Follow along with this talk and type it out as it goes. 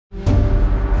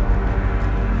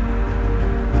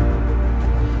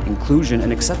inclusion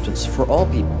and acceptance for all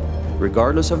people,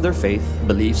 regardless of their faith,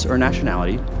 beliefs, or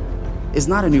nationality, is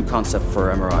not a new concept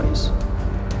for Emiratis.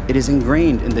 It is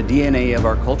ingrained in the DNA of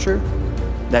our culture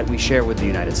that we share with the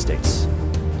United States.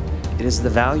 It is the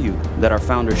value that our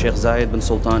founder, Sheikh Zayed bin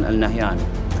Sultan Al Nahyan,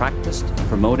 practiced,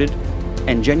 promoted,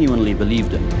 and genuinely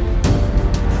believed in.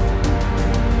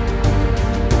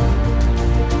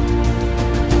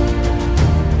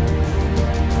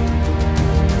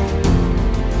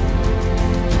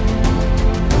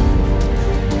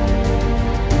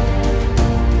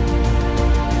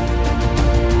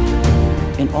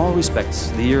 In all respects,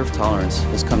 the Year of Tolerance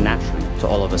has come naturally to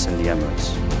all of us in the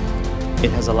Emirates. It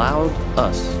has allowed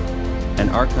us and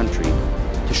our country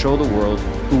to show the world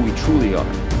who we truly are.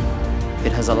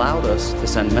 It has allowed us to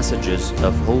send messages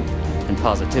of hope and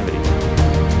positivity.